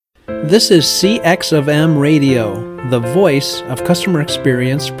This is CX of M Radio, the voice of customer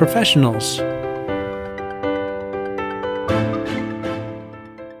experience professionals.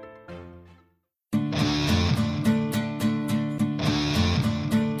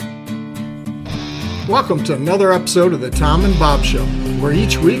 Welcome to another episode of the Tom and Bob Show, where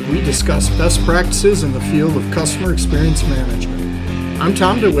each week we discuss best practices in the field of customer experience management. I'm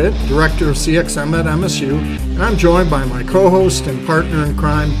Tom DeWitt, Director of CXM at MSU, and I'm joined by my co-host and partner in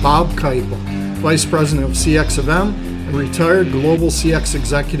crime, Bob Keipel, Vice President of CX of M and retired Global CX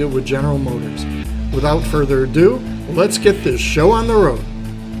Executive with General Motors. Without further ado, let's get this show on the road.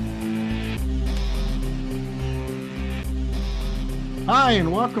 Hi,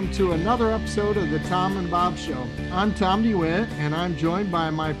 and welcome to another episode of the Tom and Bob Show. I'm Tom DeWitt, and I'm joined by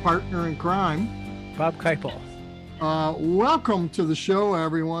my partner in crime, Bob Keipel. Welcome to the show,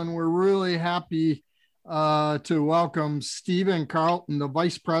 everyone. We're really happy to welcome Stephen Carlton, the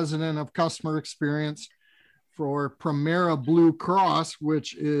Vice President of Customer Experience for Premera Blue Cross,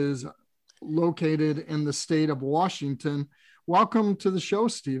 which is located in the state of Washington. Welcome to the show,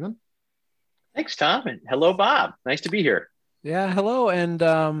 Stephen. Thanks, Tom, and hello, Bob. Nice to be here. Yeah, hello,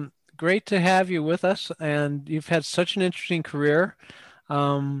 and great to have you with us. And you've had such an interesting career,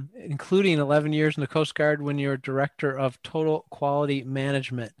 including 11 years in the Coast Guard when you were Director of Total Quality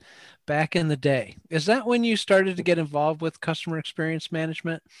Management back in the day. Is that when you started to get involved with customer experience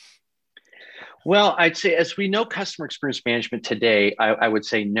management? Well, I'd say as we know customer experience management today, I would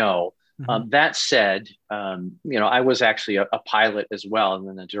say no. That said, I was actually a pilot as well, and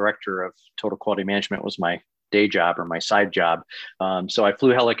then the Director of Total Quality Management was my day job or my side job. So I flew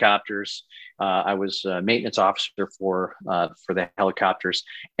helicopters. I was a maintenance officer for the helicopters.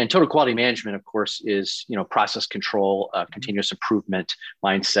 And total quality management, of course, is process control, continuous improvement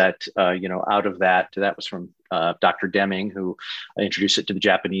mindset. Out of that was from Dr. Deming, who introduced it to the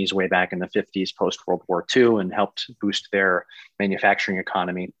Japanese way back in the 50s, post World War II, and helped boost their manufacturing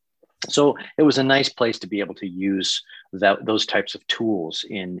economy. So it was a nice place to be able to use those types of tools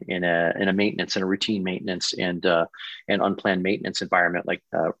in a maintenance and a routine maintenance and unplanned maintenance environment, like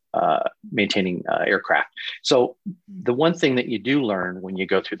maintaining aircraft. So the one thing that you do learn when you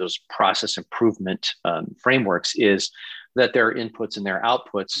go through those process improvement frameworks is that there are inputs and there are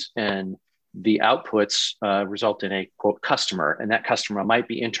outputs, and the outputs result in a quote customer, and that customer might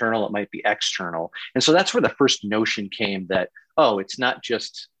be internal, it might be external. And so that's where the first notion came that, oh, it's not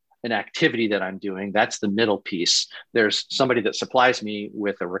just an activity that I'm doing. That's the middle piece. There's somebody that supplies me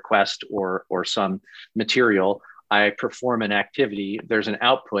with a request or some material. I perform an activity, there's an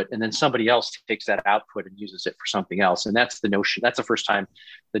output, and then somebody else takes that output and uses it for something else. And that's the notion. That's the first time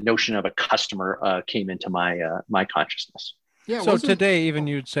the notion of a customer came into my consciousness. Yeah. So today, even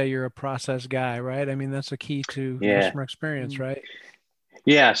you'd say you're a process guy, right? I mean, that's a key to customer experience, right?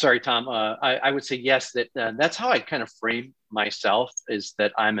 Yeah, sorry, Tom. I would say yes, that's how I kind of frame myself, is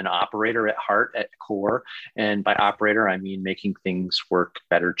that I'm an operator at heart, at core. And by operator, I mean making things work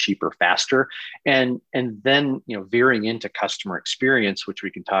better, cheaper, faster. And then, veering into customer experience, which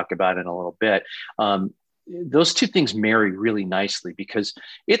we can talk about in a little bit. Those two things marry really nicely, because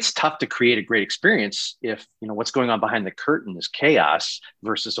it's tough to create a great experience if what's going on behind the curtain is chaos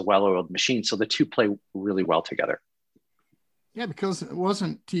versus a well-oiled machine. So the two play really well together. Yeah, because it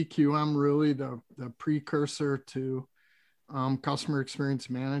wasn't TQM really the precursor to customer experience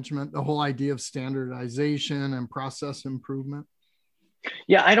management, the whole idea of standardization and process improvement?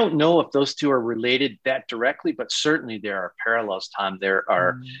 Yeah, I don't know if those two are related that directly, but certainly there are parallels, Tom. There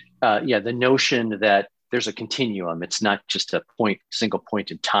are, the notion that there's a continuum. It's not just a single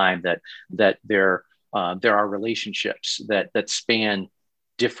point in time, that there are relationships that span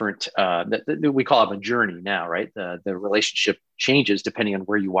different, that we call it a journey now, right? The relationship changes depending on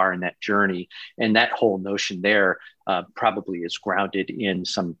where you are in that journey. And that whole notion there probably is grounded in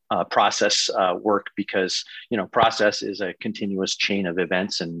some process work, because, process is a continuous chain of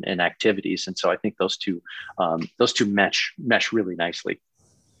events and activities. And so I think those two mesh really nicely.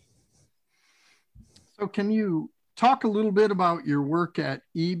 So can you talk a little bit about your work at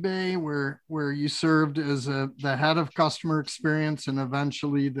eBay, where you served as the head of customer experience and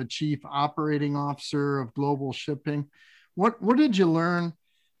eventually the chief operating officer of global shipping? What did you learn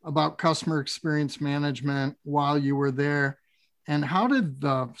about customer experience management while you were there, and how did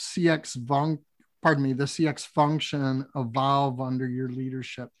the CX function evolve under your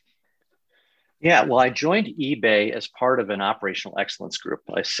leadership? Yeah, well, I joined eBay as part of an operational excellence group,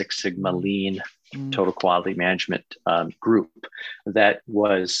 a Six Sigma Lean total quality management group that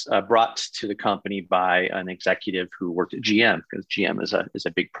was brought to the company by an executive who worked at GM, because GM is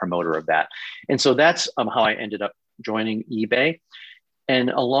a big promoter of that. And so that's how I ended up joining eBay. And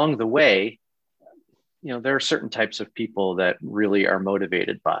along the way, there are certain types of people that really are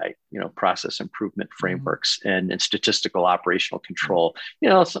motivated by, process improvement frameworks and statistical operational control.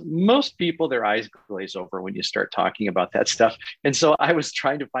 Most people, their eyes glaze over when you start talking about that stuff. And so I was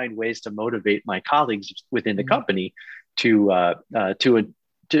trying to find ways to motivate my colleagues within the company to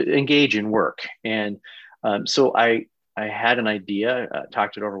engage in work. And so I had an idea,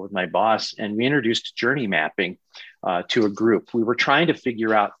 talked it over with my boss, and we introduced journey mapping to a group. We were trying to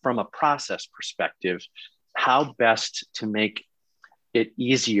figure out from a process perspective how best to make it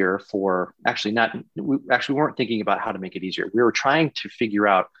easier for we weren't thinking about how to make it easier. We were trying to figure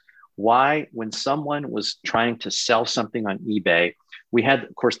out why, when someone was trying to sell something on eBay, we had,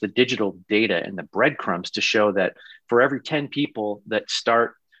 of course, the digital data and the breadcrumbs to show that for every 10 people that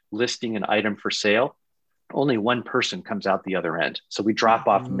start listing an item for sale, only one person comes out the other end. So we drop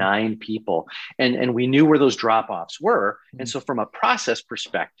off 9 people, and we knew where those drop-offs were. And so from a process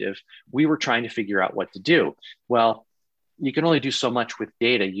perspective, we were trying to figure out what to do. Well, you can only do so much with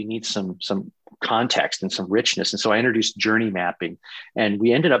data. You need some context and some richness. And so I introduced journey mapping, and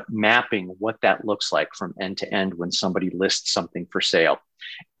we ended up mapping what that looks like from end to end when somebody lists something for sale.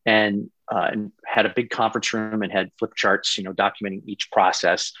 And had a big conference room and had flip charts, documenting each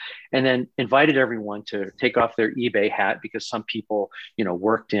process, and then invited everyone to take off their eBay hat, because some people,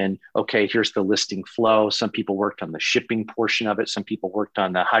 worked in, okay, here's the listing flow. Some people worked on the shipping portion of it. Some people worked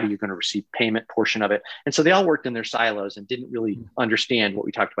on the how are you going to receive payment portion of it. And so they all worked in their silos and didn't really understand what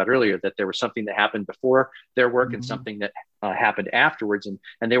we talked about earlier, that there was something that happened before their work and something that happened afterwards.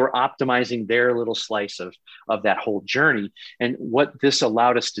 And they were optimizing their little slice of that whole journey. And what this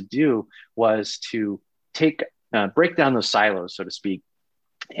allowed us to do was to break down those silos, so to speak,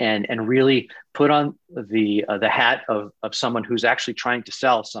 and really put on the hat of someone who's actually trying to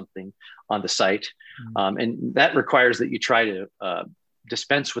sell something on the site. And that requires that you try to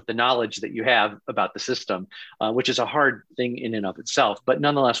dispense with the knowledge that you have about the system, which is a hard thing in and of itself. But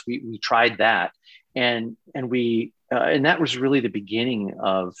nonetheless, we tried that, and that was really the beginning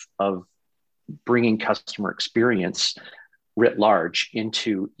of bringing customer experience writ large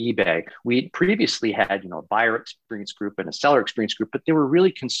into eBay. We previously had, a buyer experience group and a seller experience group, but they were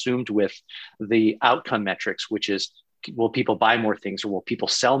really consumed with the outcome metrics, which is, will people buy more things or will people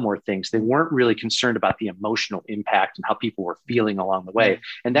sell more things? They weren't really concerned about the emotional impact and how people were feeling along the way.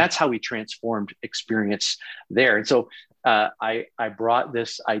 And that's how we transformed experience there. And so I brought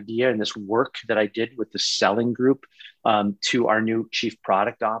this idea and this work that I did with the selling group to our new chief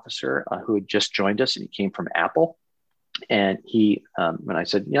product officer who had just joined us, and he came from Apple. And he, when I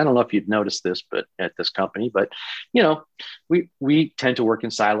said, I don't know if you've noticed this, but at this company, but, we tend to work in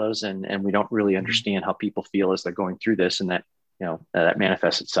silos and we don't really understand how people feel as they're going through this, and that, that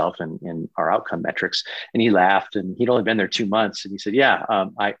manifests itself in our outcome metrics. And he laughed, and he'd only been there 2 months. And he said,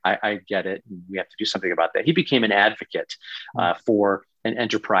 I get it. And we have to do something about that. He became an advocate for an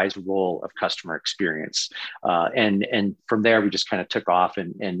enterprise role of customer experience. And from there, we just kind of took off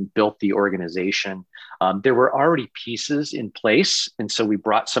and built the organization. There were already pieces in place. And so we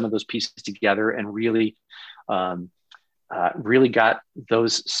brought some of those pieces together and really got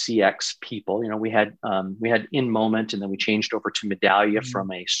those CX people. We had InMoment, and then we changed over to Medallia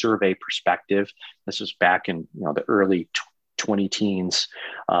from a survey perspective. This was back in the early 20 teens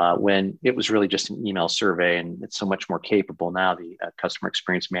when it was really just an email survey, and it's so much more capable now, the customer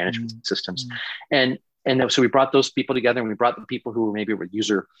experience management systems. And so we brought those people together, and we brought the people who were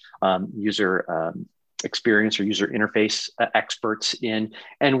user experience or user interface experts in,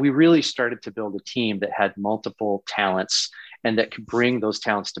 and we really started to build a team that had multiple talents and that could bring those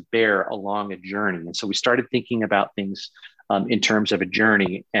talents to bear along a journey. And so we started thinking about things in terms of a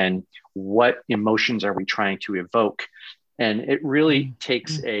journey and what emotions are we trying to evoke. And it really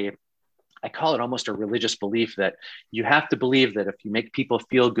takes I call it almost a religious belief that you have to believe that if you make people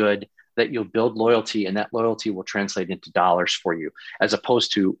feel good, that you'll build loyalty, and that loyalty will translate into dollars for you, as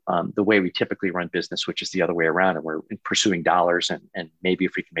opposed to the way we typically run business, which is the other way around. And we're pursuing dollars, and maybe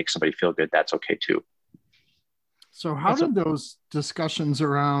if we can make somebody feel good, that's okay too. So how did those discussions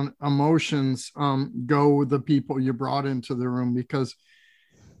around emotions go with the people you brought into the room? Because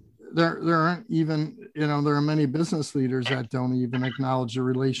there aren't even, there are many business leaders that don't even acknowledge the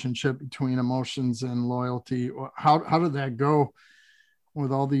relationship between emotions and loyalty. How did that go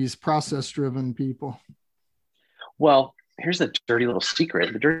with all these process-driven people? Well, here's the dirty little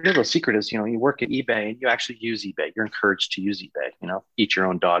secret. The dirty little secret is, you work at eBay and you actually use eBay. You're encouraged to use eBay, eat your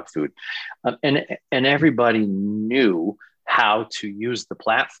own dog food. And everybody knew how to use the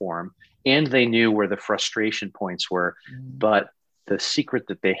platform, and they knew where the frustration points were. But the secret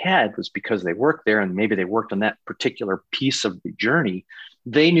that they had was because they worked there and maybe they worked on that particular piece of the journey.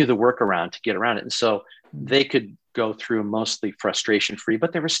 They knew the workaround to get around it. And so they could go through mostly frustration free,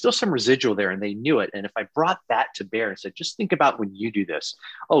 but there was still some residual there and they knew it. And if I brought that to bear and said, just think about when you do this.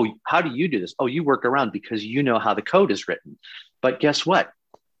 Oh, how do you do this? Oh, you work around because you know how the code is written. But guess what?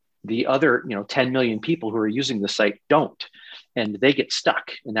 The other, 10 million people who are using the site don't, and they get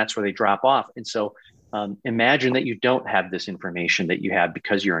stuck, and that's where they drop off. And so imagine that you don't have this information that you have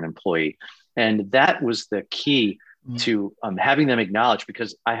because you're an employee. And that was the key to having them acknowledge,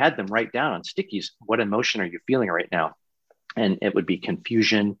 because I had them write down on stickies, what emotion are you feeling right now? And it would be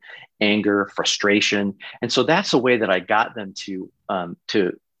confusion, anger, frustration. And so that's a way that I got them to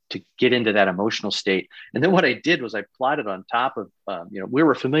get into that emotional state. And then what I did was I plotted on top of, we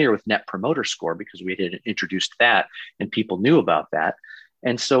were familiar with Net Promoter Score because we had introduced that and people knew about that.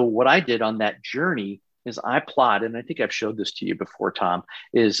 And so what I did on that journey is I plotted, and I think I've showed this to you before, Tom,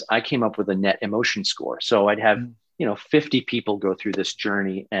 is I came up with a net emotion score. So I'd have, 50 people go through this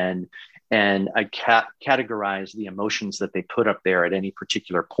journey, and I categorize the emotions that they put up there at any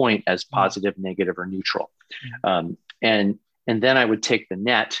particular point as positive, negative, or neutral. And then I would take the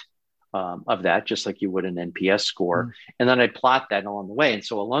net of that, just like you would an NPS score. And then I'd plot that along the way. And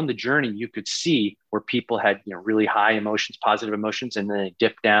so along the journey, you could see where people had really high emotions, positive emotions, and then they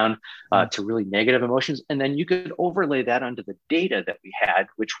dipped down to really negative emotions. And then you could overlay that onto the data that we had,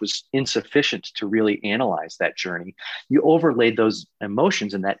 which was insufficient to really analyze that journey. You overlaid those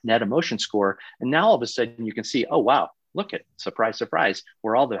emotions in that net emotion score. And now all of a sudden you can see, oh, wow, look at, surprise, surprise,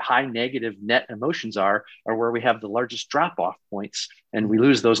 where all the high negative net emotions are where we have the largest drop-off points, and we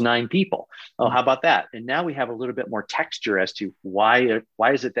lose those 9 people. Oh, how about that? And now we have a little bit more texture as to why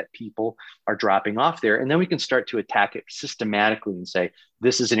is it that people are dropping off there? And then we can start to attack it systematically and say,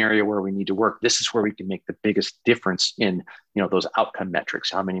 this is an area where we need to work. This is where we can make the biggest difference in, those outcome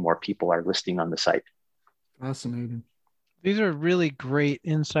metrics, how many more people are listing on the site. Fascinating. These are really great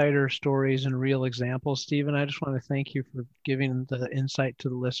insider stories and real examples, Stephen. I just want to thank you for giving the insight to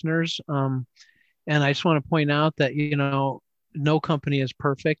the listeners. And I just want to point out that, no company is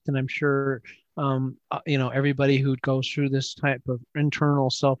perfect. And I'm sure, everybody who goes through this type of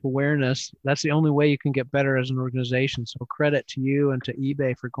internal self-awareness, that's the only way you can get better as an organization. So credit to you and to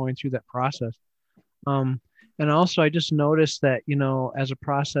eBay for going through that process. And also, I just noticed that, as a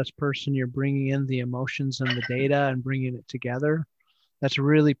process person, you're bringing in the emotions and the data and bringing it together. That's a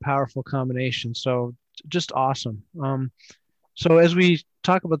really powerful combination. So just awesome. So as we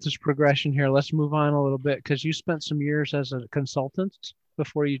talk about this progression here, let's move on a little bit, because you spent some years as a consultant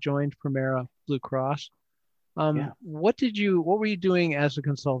before you joined Premera Blue Cross. What were you doing as a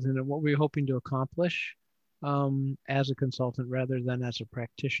consultant, and what were you hoping to accomplish as a consultant rather than as a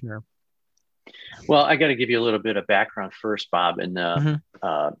practitioner? Well, I got to give you a little bit of background first, Bob, and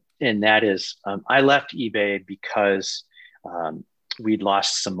that is, I left eBay because we'd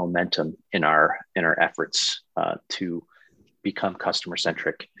lost some momentum in our efforts to become customer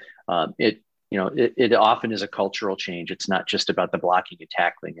centric. It often is a cultural change. It's not just about the blocking and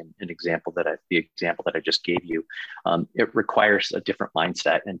tackling. And the example that I just gave you, it requires a different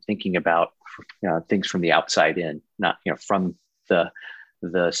mindset and thinking about things from the outside in, not from the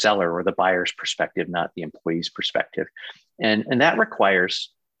seller or the buyer's perspective, not the employee's perspective. And that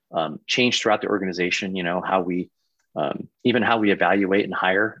requires change throughout the organization, how we evaluate and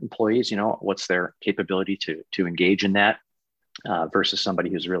hire employees, what's their capability to engage in that versus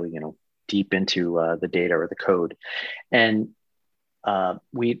somebody who's really, deep into the data or the code. And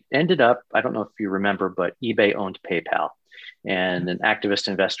we ended up, I don't know if you remember, but eBay owned PayPal, and an activist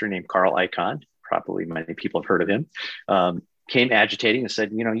investor named Carl Icahn, probably many people have heard of him, came agitating and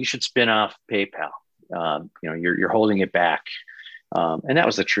said, you should spin off PayPal. You're holding it back. And that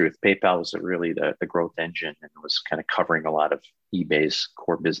was the truth. PayPal was really the growth engine, and was kind of covering a lot of eBay's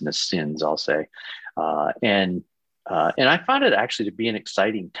core business sins, I'll say. And I found it actually to be an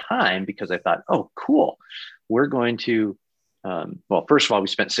exciting time, because I thought, oh, cool. We're going to, first of all, we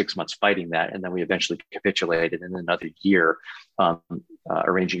spent 6 months fighting that, and then we eventually capitulated in another year,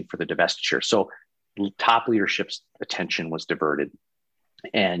 arranging for the divestiture. So top leadership's attention was diverted,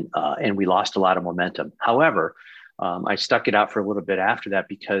 and we lost a lot of momentum. However, I stuck it out for a little bit after that,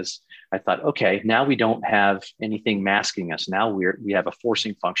 because I thought, okay, now we don't have anything masking us. Now we have a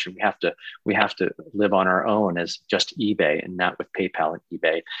forcing function. We have to live on our own as just eBay, and not with PayPal and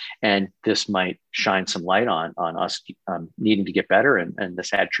eBay. And this might shine some light on us needing to get better. And the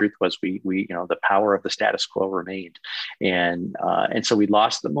sad truth was we the power of the status quo remained, and so we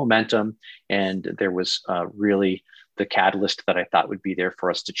lost the momentum, and there was really the catalyst that I thought would be there for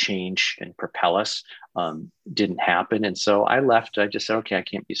us to change and propel us didn't happen. And so I left. I just said, okay, I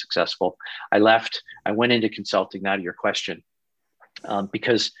can't be successful. I left. I went into consulting, now to your question,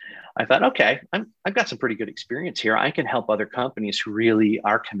 because I thought, okay, I've got some pretty good experience here. I can help other companies who really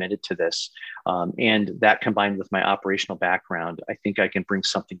are committed to this. And that combined with my operational background, I think I can bring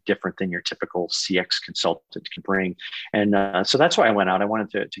something different than your typical CX consultant can bring. And so that's why I went out. I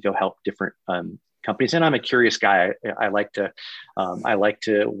wanted to go help different companies. And I'm a curious guy. I like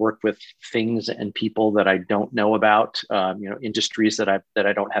to work with things and people that I don't know about, industries that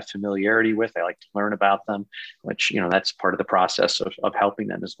I don't have familiarity with. I like to learn about them, which, that's part of the process of helping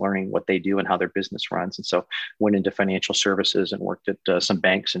them, is learning what they do and how their business runs. And so went into financial services and worked at some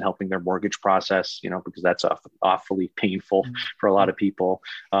banks and helping their mortgage process, because that's awfully painful for a lot of people.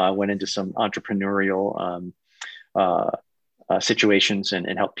 Went into some entrepreneurial situations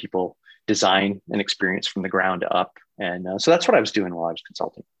and helped people design an experience from the ground up. And so that's what I was doing while I was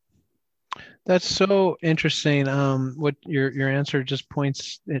consulting. That's so interesting. What your answer just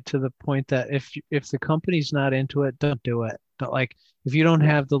points it to the point that if the company's not into it, don't do it. If you don't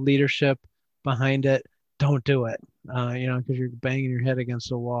have the leadership behind it, don't do it. Because you're banging your head against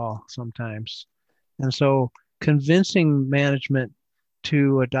the wall sometimes. And so convincing management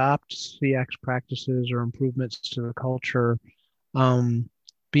to adopt CX practices or improvements to the culture,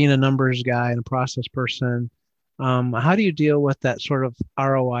 being a numbers guy and a process person, how do you deal with that sort of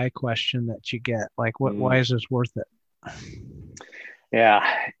ROI question that you get? Why is this worth it? Yeah,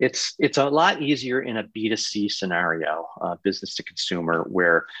 it's a lot easier in a B2C scenario, business to consumer,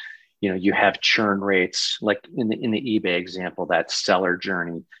 where you have churn rates, like in the eBay example, that seller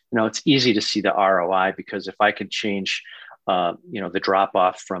journey. It's easy to see the ROI, because if I could change the drop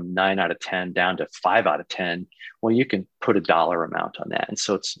off from 9 out of 10 down to 5 out of 10, well, you can put a dollar amount on that. And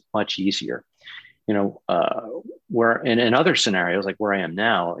so it's much easier, where in other scenarios, like where I am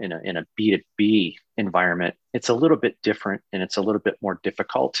now in a B2B environment, it's a little bit different and it's a little bit more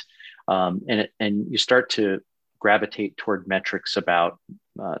difficult. And you start to gravitate toward metrics about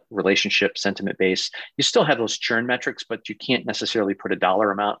relationship sentiment based. You still have those churn metrics, but you can't necessarily put a dollar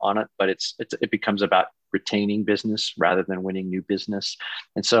amount on it, but it becomes about retaining business rather than winning new business.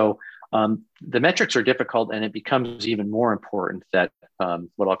 And so the metrics are difficult, and it becomes even more important that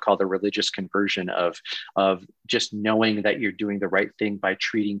what I'll call the religious conversion of just knowing that you're doing the right thing by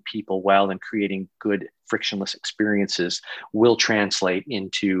treating people well and creating good frictionless experiences will translate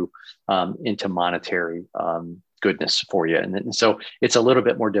into monetary goodness for you. And so it's a little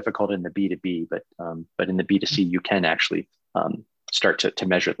bit more difficult in the B2B, but in the B2C, you can actually start to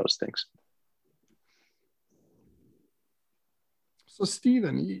measure those things. So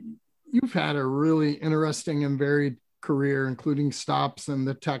Stephen, you've had a really interesting and varied career, including stops in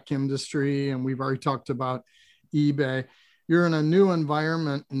the tech industry, and we've already talked about eBay. You're in a new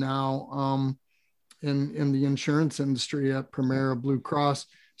environment now in the insurance industry at Premera Blue Cross.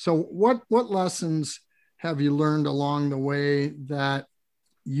 So what lessons have you learned along the way that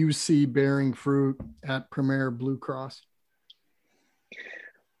you see bearing fruit at Premera Blue Cross?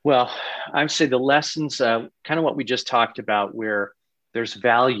 Well, I would say the lessons, kind of what we just talked about, where there's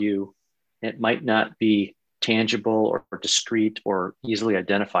value. It might not be tangible or discrete or easily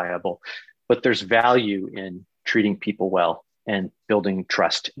identifiable, but there's value in treating people well and building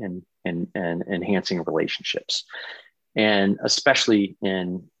trust and enhancing relationships. And especially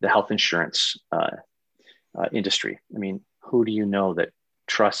in the health insurance industry. I mean, who do you know that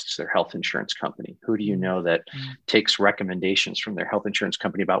trusts their health insurance company? Who do you know that takes recommendations from their health insurance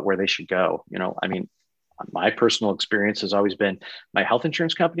company about where they should go? My personal experience has always been my health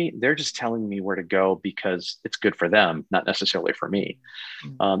insurance company, they're just telling me where to go because it's good for them, not necessarily for me.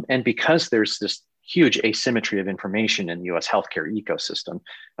 And because there's this huge asymmetry of information in the US healthcare ecosystem,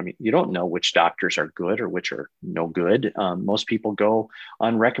 I mean, you don't know which doctors are good or which are no good. Most people go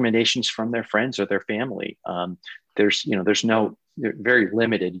on recommendations from their friends or their family. There's very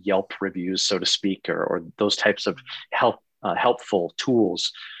limited Yelp reviews, so to speak, or those types of helpful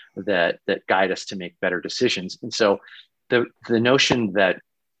tools that guide us to make better decisions. And so the notion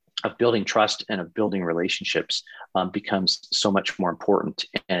of building trust and of building relationships becomes so much more important.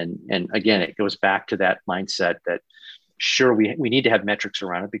 And again, it goes back to that mindset that sure, we need to have metrics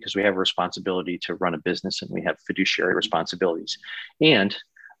around it because we have a responsibility to run a business and we have fiduciary responsibilities. And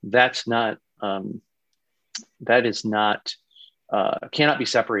cannot be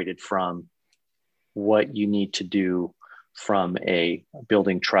separated from what you need to do from a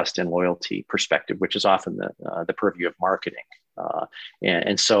building trust and loyalty perspective, which is often the purview of marketing.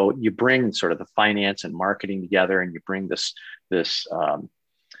 And so you bring sort of the finance and marketing together, and you bring this sort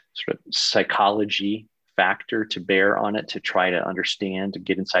of psychology factor to bear on it to try to understand, to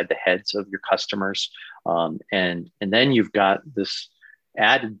get inside the heads of your customers. And then you've got this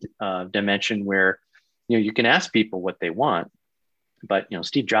added dimension where, you can ask people what they want, but,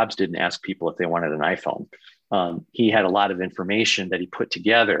 Steve Jobs didn't ask people if they wanted an iPhone. He had a lot of information that he put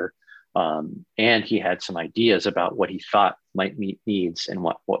together, and he had some ideas about what he thought might meet needs and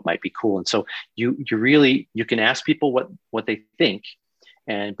what might be cool. And so you can ask people what they think,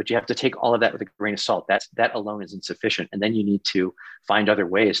 but you have to take all of that with a grain of salt. That alone is insufficient. And then you need to find other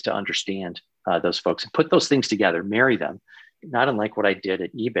ways to understand those folks and put those things together, marry them, not unlike what I did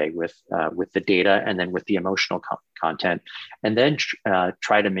at eBay with the data and then with the emotional content, and then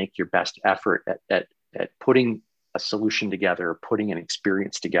try to make your best effort at putting a solution together, putting an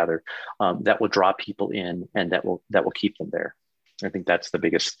experience together that will draw people in and that will keep them there. I think that's the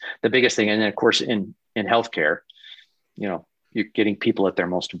biggest thing. And then of course in healthcare, you're getting people at their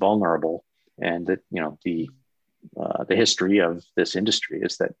most vulnerable, and that, the history of this industry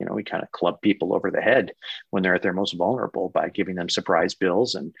is that, we kind of club people over the head when they're at their most vulnerable by giving them surprise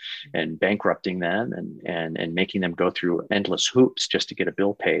bills and bankrupting them and making them go through endless hoops just to get a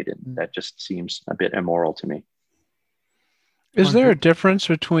bill paid. And that just seems a bit immoral to me. Is there a difference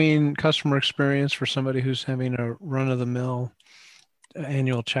between customer experience for somebody who's having a run-of-the-mill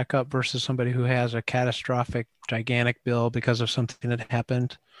annual checkup versus somebody who has a catastrophic, gigantic bill because of something that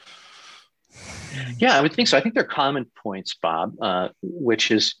happened? Yeah, I would think so. I think there are common points, Bob,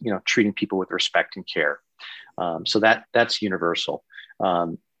 which is, treating people with respect and care. So that's universal.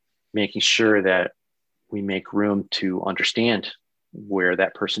 Making sure that we make room to understand where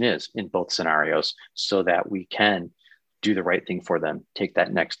that person is in both scenarios so that we can do the right thing for them, take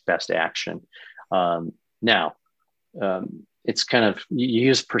that next best action. Now, it's kind of, you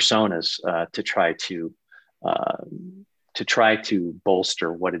use personas to try to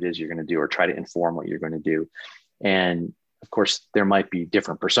bolster what it is you're going to do or try to inform what you're going to do. And of course, there might be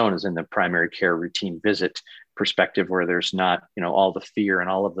different personas in the primary care routine visit perspective where there's not, all the fear and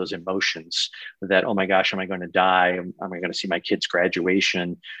all of those emotions that, oh my gosh, am I going to die? Am I going to see my kid's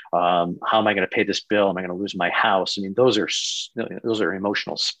graduation? How am I going to pay this bill? Am I going to lose my house? I mean, those are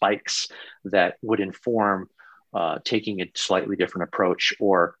emotional spikes that would inform taking a slightly different approach,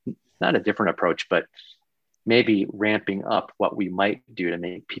 or not a different approach, but maybe ramping up what we might do to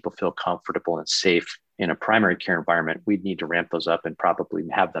make people feel comfortable and safe in a primary care environment. We'd need to ramp those up and probably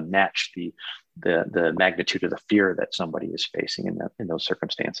have them match the magnitude of the fear that somebody is facing in those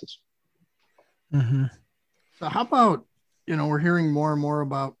circumstances. Mm-hmm. So how about, we're hearing more and more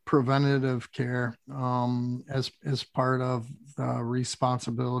about preventative care as part of the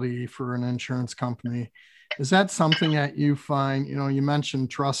responsibility for an insurance company. Is that something that you find, you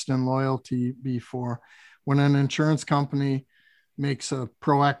mentioned trust and loyalty before, when an insurance company makes a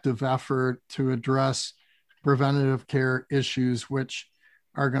proactive effort to address preventative care issues, which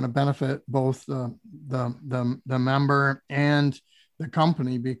are going to benefit both the member and the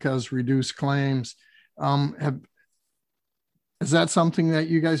company because reduced claims. Is that something that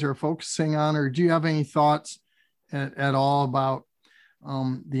you guys are focusing on, or do you have any thoughts at all about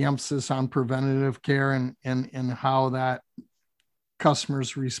the emphasis on preventative care and how that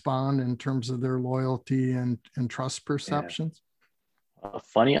customers respond in terms of their loyalty and trust perceptions?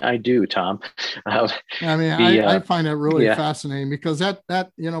 Funny, I do, Tom. I find it really fascinating because that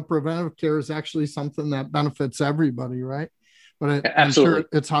preventative care is actually something that benefits everybody, right? But I'm sure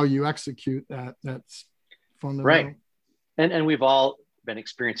it's how you execute that that's fundamental. Right. And we've all been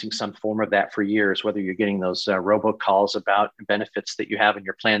experiencing some form of that for years, whether you're getting those robocalls about benefits that you have in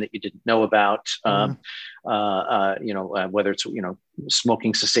your plan that you didn't know about, whether it's,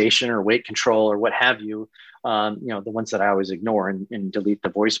 smoking cessation or weight control or what have you, the ones that I always ignore and delete the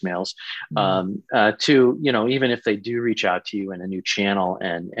voicemails, to, even if they do reach out to you in a new channel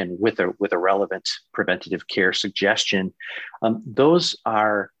and with a relevant preventative care suggestion, those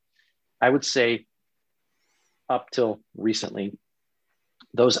are, I would say, up till recently,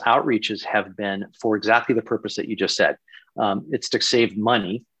 those outreaches have been for exactly the purpose that you just said. It's to save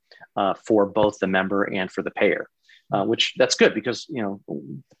money for both the member and for the payer, which that's good because,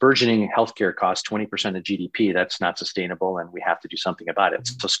 burgeoning healthcare costs 20% of GDP. That's not sustainable, and we have to do something about it.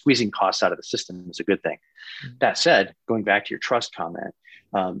 So squeezing costs out of the system is a good thing. That said, going back to your trust comment,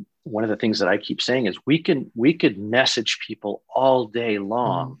 one of the things that I keep saying is we could message people all day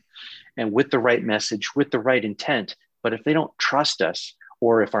long and with the right message, with the right intent. But if they don't trust us,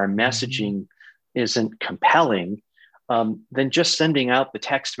 or if our messaging isn't compelling, then just sending out the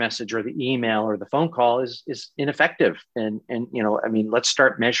text message or the email or the phone call is ineffective. And let's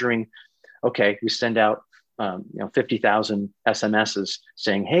start measuring. Okay, we send out 50,000 SMSs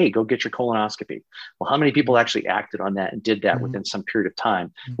saying, hey, go get your colonoscopy. Well, how many people actually acted on that and did that within some period of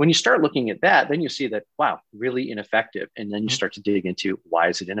time? When you start looking at that, then you see that, wow, really ineffective. And then you start to dig into, why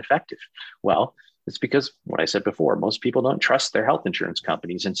is it ineffective? Well, it's because what I said before, most people don't trust their health insurance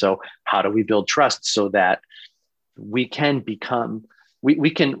companies. And so how do we build trust so that we can become,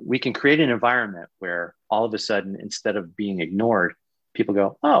 we can create an environment where all of a sudden, instead of being ignored, people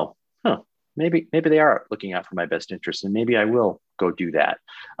go, oh, maybe they are looking out for my best interest, and maybe I will go do that.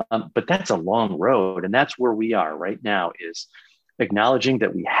 But that's a long road. And that's where we are right now, is acknowledging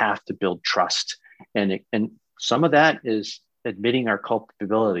that we have to build trust. And some of that is admitting our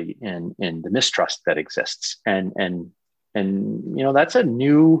culpability in the mistrust that exists. And that's a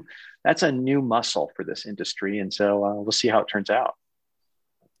new muscle for this industry. And so we'll see how it turns out.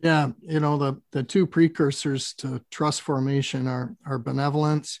 Yeah. The two precursors to trust formation are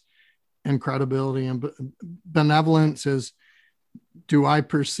benevolence and credibility. And benevolence is, do I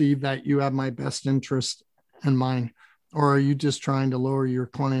perceive that you have my best interest in mind, or are you just trying to lower your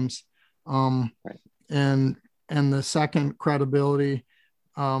claims? Right. And the second, credibility,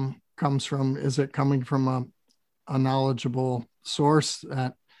 comes from, is it coming from a knowledgeable source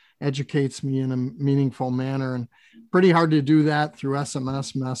that educates me in a meaningful manner? And pretty hard to do that through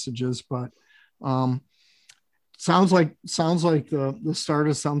SMS messages, but sounds like the start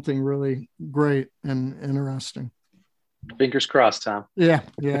of something really great and interesting. Fingers crossed, Tom. Yeah.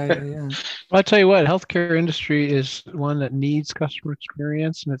 Well, I'll tell you what, healthcare industry is one that needs customer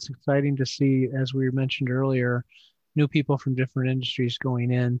experience, and it's exciting to see, as we mentioned earlier, new people from different industries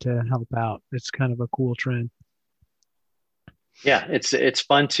going in to help out. It's kind of a cool trend. Yeah, it's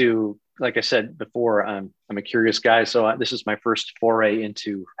fun to, like I said before, I'm a curious guy. So this is my first foray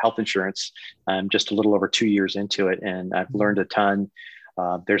into health insurance. I'm just a little over 2 years into it, and I've learned a ton.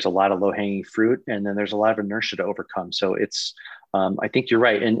 There's a lot of low-hanging fruit, and then there's a lot of inertia to overcome. So it's, I think you're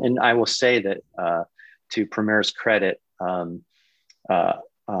right. And I will say that to Premier's credit, our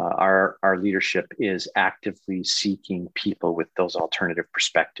leadership is actively seeking people with those alternative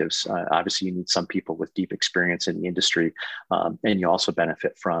perspectives. Obviously, you need some people with deep experience in the industry, and you also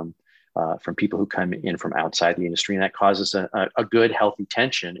benefit from people who come in from outside the industry, and that causes a good, healthy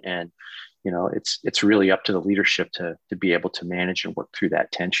tension. And it's really up to the leadership to be able to manage and work through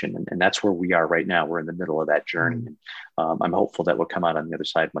that tension. And that's where we are right now. We're in the middle of that journey. And I'm hopeful that we'll come out on the other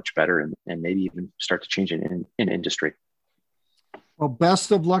side much better, and maybe even start to change it in industry. Well,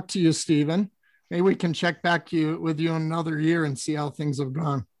 best of luck to you, Stephen. Maybe we can check back with you in another year and see how things have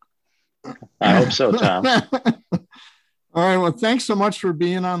gone. I hope so, Tom. All right. Well, thanks so much for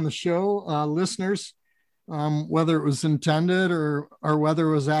being on the show, listeners. Whether it was intended or whether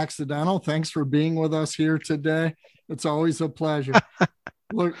it was accidental, thanks for being with us here today. It's always a pleasure.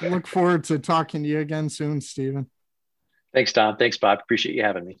 Look forward to talking to you again soon, Stephen. Thanks, Tom. Thanks, Bob. Appreciate you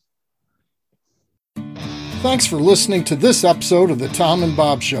having me. Thanks for listening to this episode of the Tom and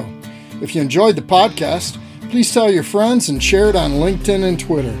Bob Show. If you enjoyed the podcast, please tell your friends and share it on LinkedIn and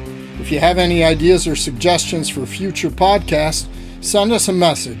Twitter. If you have any ideas or suggestions for future podcasts, send us a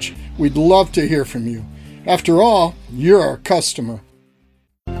message. We'd love to hear from you. After all, you're our customer.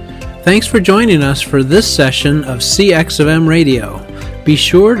 Thanks for joining us for this session of CX of M Radio. Be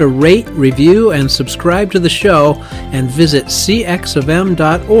sure to rate, review, and subscribe to the show, and visit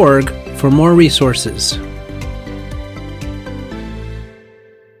cxofm.org for more resources.